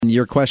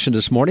your question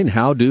this morning,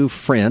 how do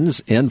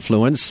friends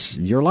influence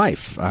your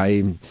life?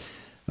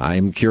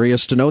 I'm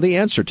curious to know the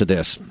answer to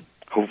this.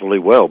 Hopefully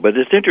well. But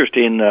it's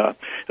interesting,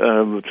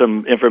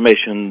 some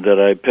information that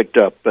I picked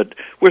up. But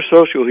we're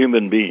social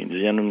human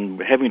beings,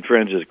 and having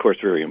friends is, of course,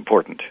 very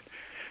important.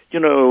 You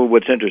know,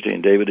 what's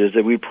interesting, David, is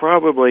that we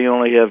probably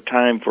only have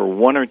time for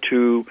one or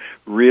two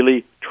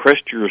really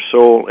trust your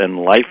soul and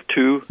life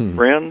to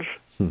friends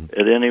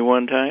at any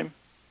one time.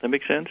 That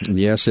make sense?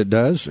 Yes, it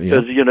does.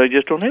 Because, you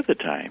just don't have the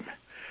time.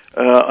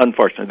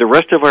 Unfortunately, the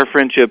rest of our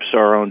friendships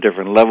are on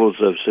different levels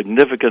of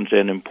significance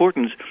and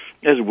importance,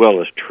 as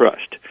well as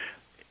trust.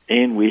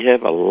 And we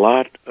have a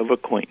lot of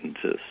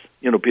acquaintances,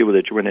 people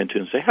that you run into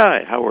and say,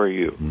 hi, how are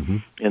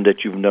you? And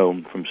that you've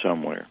known from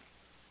somewhere.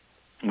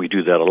 We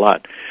do that a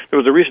lot. There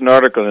was a recent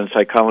article in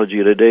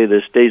Psychology Today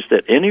that states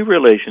that any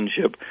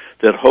relationship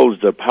that holds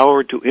the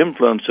power to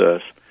influence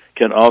us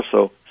can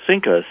also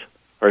sink us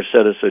or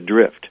set us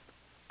adrift.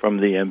 From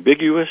the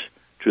ambiguous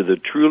to the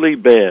truly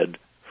bad,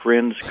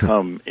 friends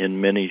come in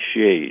many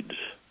shades,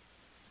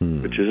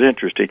 which is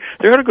interesting.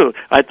 The article,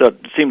 I thought,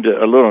 seemed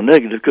a little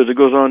negative because it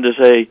goes on to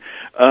say,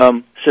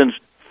 since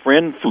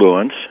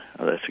friendfluence,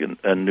 that's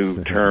a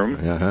new term,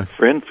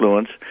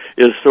 friendfluence,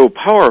 is so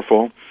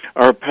powerful,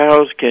 our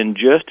pals can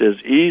just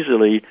as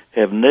easily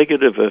have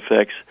negative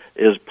effects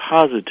as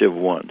positive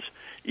ones.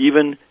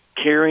 Even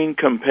caring,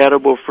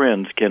 compatible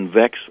friends can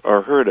vex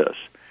or hurt us.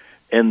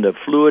 And the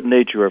fluid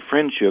nature of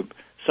friendship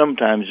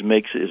sometimes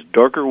makes its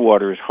darker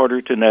waters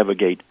harder to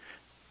navigate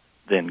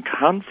than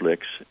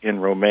conflicts in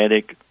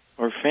romantic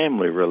or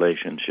family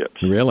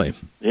relationships. Really?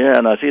 Yeah,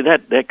 and I see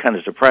that kind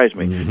of surprised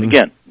me.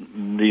 Again,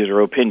 these are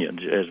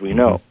opinions, as we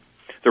know.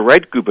 The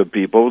right group of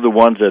people, the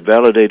ones that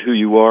validate who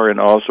you are and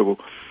also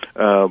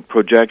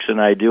projects an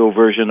ideal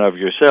version of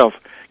yourself,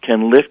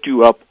 can lift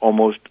you up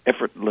almost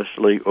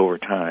effortlessly over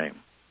time.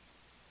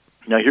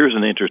 Now, here's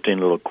an interesting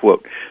little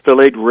quote. The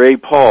late Ray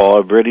Paul,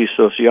 a British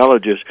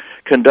sociologist,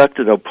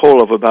 conducted a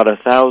poll of about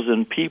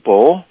 1,000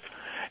 people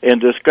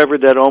and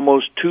discovered that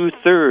almost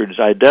two-thirds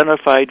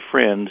identified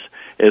friends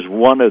as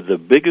one of the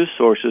biggest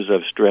sources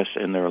of stress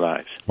in their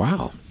lives.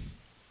 Wow.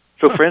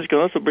 So friends can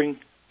also bring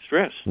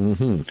stress.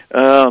 And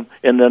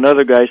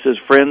another guy says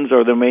friends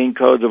are the main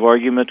cause of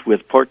arguments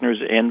with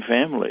partners and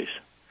families.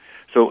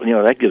 So,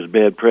 that gives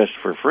bad press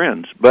for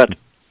friends, but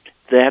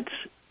that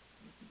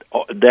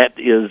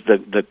is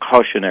the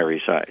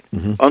cautionary side.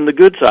 On the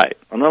good side,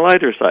 on the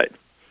lighter side,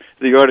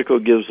 the article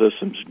gives us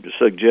some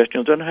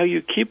suggestions on how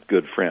you keep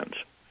good friends,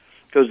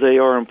 because they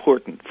are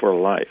important for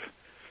life.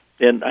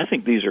 And I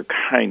think these are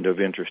kind of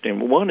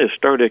interesting. One is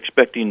start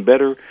expecting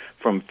better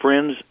from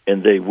friends,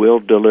 and they will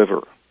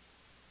deliver.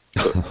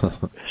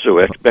 So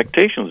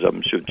expectations of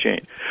them should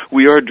change.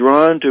 We are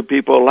drawn to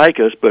people like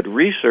us, but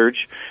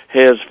research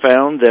has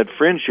found that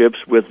friendships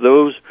with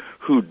those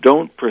who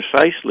don't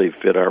precisely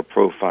fit our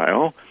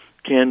profile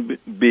can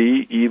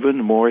be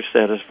even more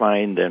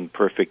satisfying than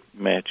perfect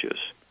matches.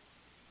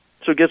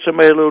 So get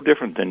somebody a little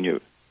different than you,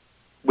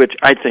 which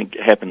I think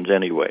happens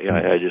anyway.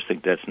 I just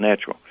think that's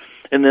natural.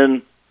 And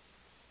then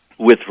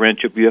with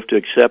friendship, you have to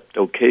accept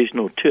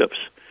occasional tips.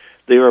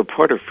 They are a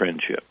part of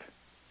friendship.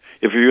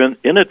 If you're in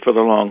it for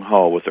the long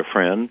haul with a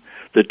friend,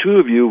 the two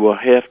of you will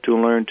have to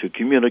learn to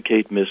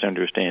communicate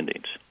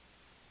misunderstandings.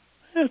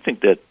 I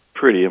think that's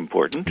pretty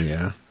important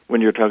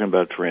when you're talking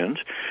about friends.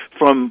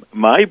 From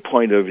my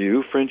point of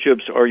view,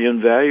 friendships are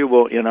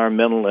invaluable in our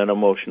mental and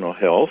emotional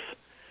health.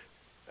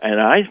 And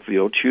I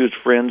feel choose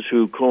friends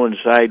who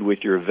coincide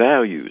with your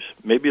values.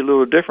 Maybe a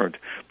little different,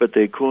 but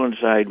they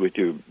coincide with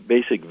your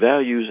basic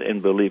values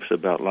and beliefs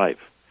about life.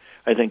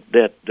 I think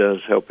that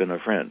does help in a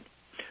friend.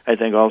 I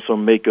think also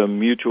make a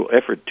mutual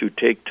effort to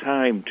take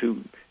time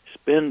to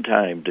spend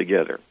time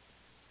together.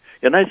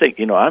 And I think,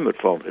 I'm at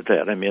fault at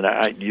that. I mean,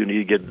 you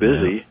need to get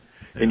busy,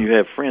 and you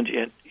have friends.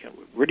 And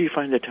where do you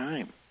find the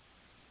time?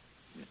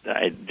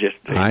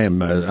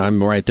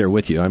 I'm right there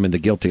with you. I'm in the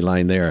guilty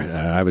line there.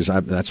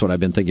 That's what I've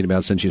been thinking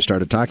about since you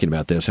started talking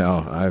about this.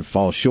 How I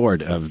fall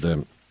short of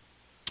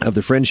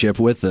the friendship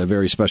with the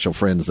very special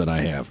friends that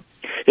I have.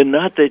 And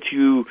not that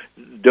you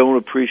don't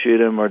appreciate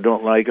them or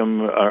don't like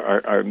them,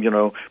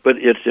 or but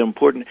it's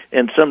important.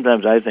 And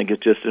sometimes I think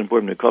it's just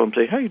important to call them and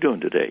say, "How are you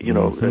doing today?"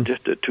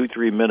 Just a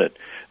 2-3 minute,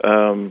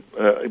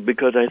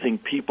 because I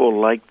think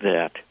people like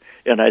that,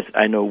 and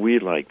I know we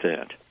like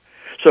that.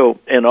 So,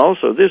 and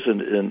also, this is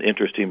an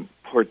interesting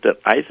part that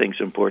I think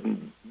is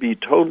important. Be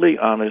totally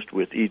honest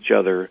with each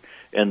other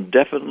and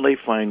definitely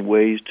find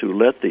ways to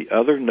let the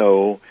other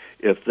know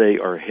if they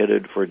are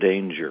headed for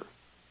danger.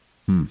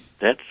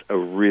 That's a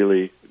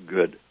really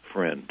good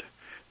friend,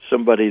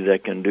 somebody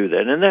that can do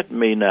that. And that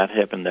may not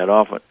happen that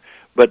often,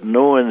 but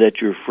knowing that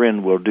your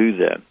friend will do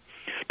that.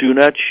 Do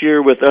not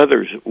share with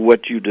others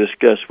what you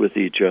discuss with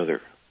each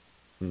other,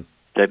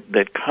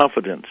 that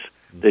confidence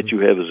that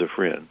you have as a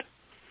friend.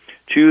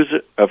 Choose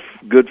a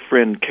good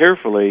friend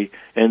carefully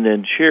and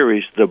then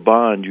cherish the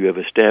bond you have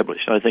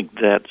established. I think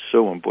that's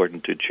so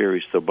important, to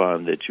cherish the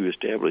bond that you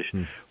establish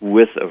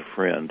with a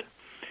friend.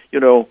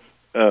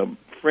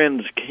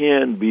 Friends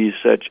can be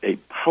such a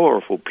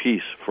powerful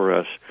piece for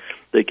us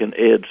They can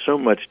add so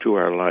much to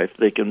our life.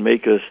 They can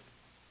make us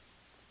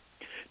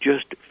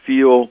just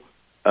feel,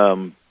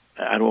 I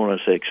don't want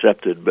to say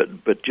accepted,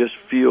 but just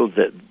feel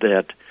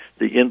that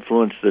the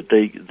influence that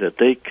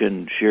they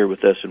can share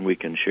with us and we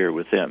can share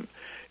with them.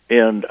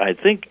 And I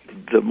think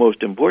the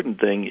most important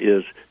thing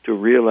is to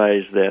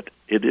realize that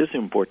it is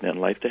important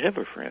in life to have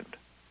a friend.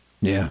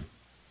 Yeah.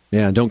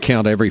 Yeah, don't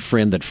count every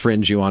friend that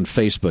friends you on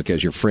Facebook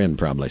as your friend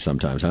probably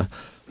sometimes, huh?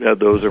 Now,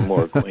 those are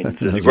more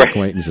acquaintances. Those are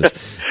acquaintances.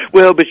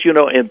 Well, but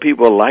and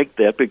people like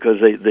that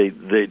because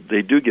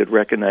they do get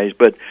recognized.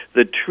 But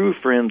the true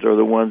friends are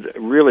the ones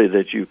really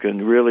that you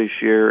can really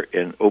share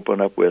and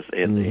open up with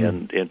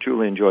and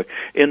truly enjoy.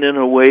 And in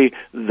a way,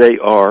 they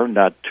are,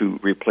 not to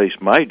replace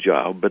my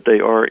job, but they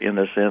are in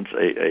a sense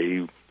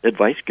a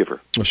advice giver.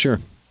 Well, sure.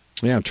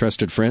 Yeah,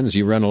 trusted friends.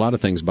 You run a lot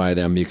of things by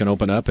them. You can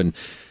open up, and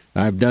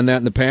I've done that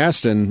in the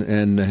past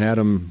and had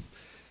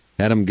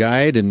them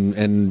guide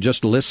and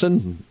just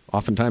listen.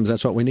 Oftentimes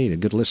that's what we need, a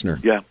good listener.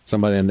 Yeah.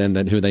 Somebody and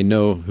then who they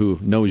know, who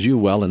knows you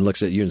well and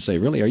looks at you and say,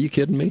 really, are you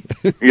kidding me?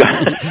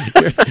 Yeah.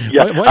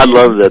 I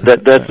love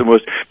that. That's the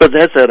most, but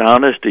that's that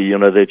honesty,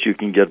 that you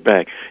can get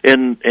back.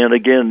 And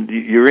again,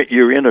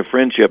 you're in a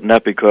friendship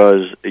not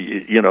because,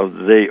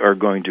 they are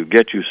going to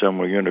get you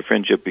somewhere. You're in a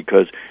friendship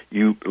because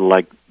you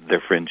like their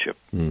friendship.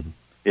 Mm-hmm.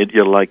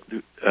 You like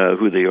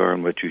who they are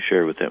and what you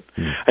share with them.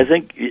 Mm. I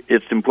think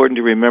it's important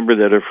to remember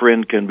that a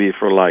friend can be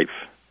for life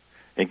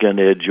and can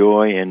add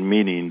joy and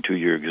meaning to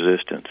your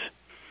existence.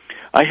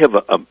 I have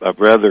a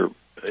rather,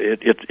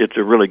 it's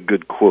a really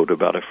good quote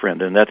about a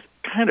friend, and that's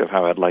kind of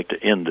how I'd like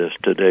to end this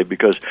today,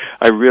 because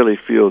I really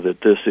feel that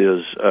this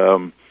is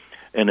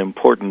an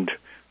important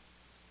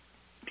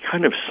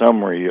kind of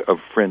summary of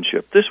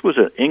friendship. This was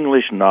an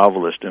English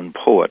novelist and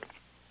poet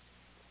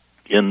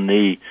in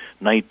the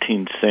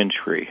 19th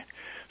century.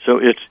 So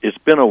it's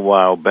been a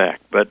while back,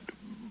 but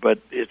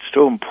it's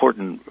so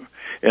important,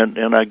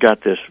 and I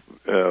got this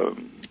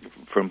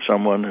from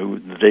someone who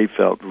they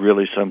felt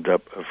really summed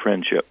up a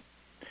friendship.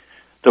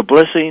 The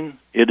blessing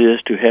it is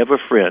to have a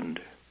friend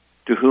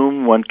to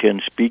whom one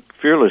can speak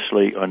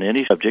fearlessly on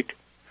any subject,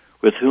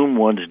 with whom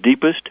one's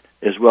deepest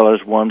as well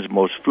as one's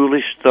most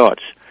foolish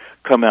thoughts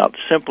come out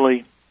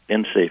simply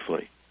and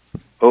safely.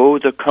 Oh,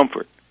 the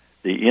comfort,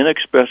 the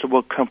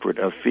inexpressible comfort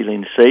of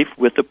feeling safe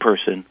with a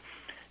person,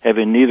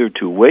 having neither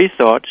to weigh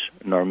thoughts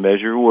nor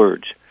measure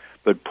words,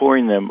 but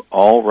pouring them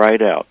all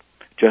right out,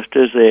 just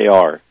as they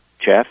are,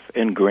 chaff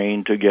and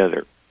grain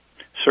together,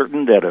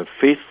 certain that a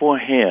faithful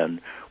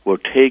hand will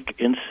take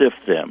and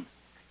sift them,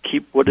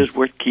 keep what is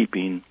worth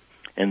keeping,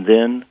 and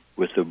then,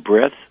 with the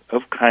breath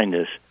of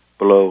kindness,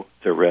 blow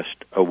the rest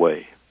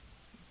away.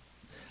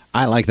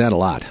 I like that a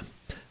lot.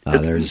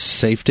 There's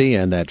safety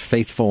and that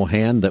faithful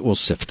hand that will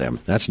sift them.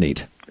 That's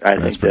neat. I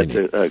think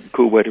that's a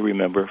cool way to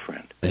remember a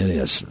friend. It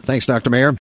is. Thanks, Dr. Mayer.